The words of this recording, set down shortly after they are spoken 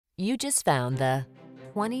You just found the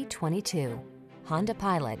 2022 Honda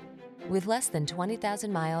Pilot. With less than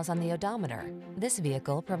 20,000 miles on the odometer, this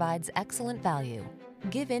vehicle provides excellent value.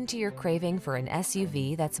 Give in to your craving for an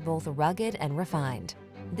SUV that's both rugged and refined.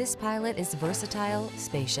 This Pilot is versatile,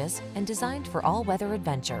 spacious, and designed for all-weather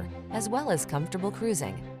adventure, as well as comfortable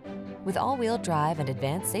cruising. With all-wheel drive and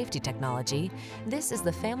advanced safety technology, this is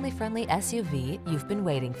the family-friendly SUV you've been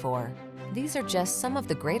waiting for. These are just some of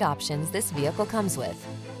the great options this vehicle comes with: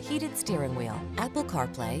 heated steering wheel, Apple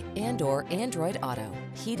CarPlay and/or Android Auto,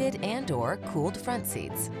 heated and/or cooled front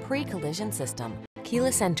seats, pre-collision system,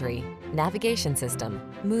 keyless entry, navigation system,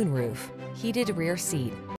 moonroof, heated rear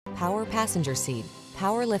seat, power passenger seat,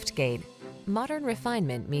 power liftgate. Modern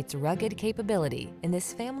refinement meets rugged capability in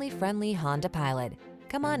this family-friendly Honda Pilot.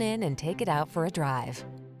 Come on in and take it out for a drive.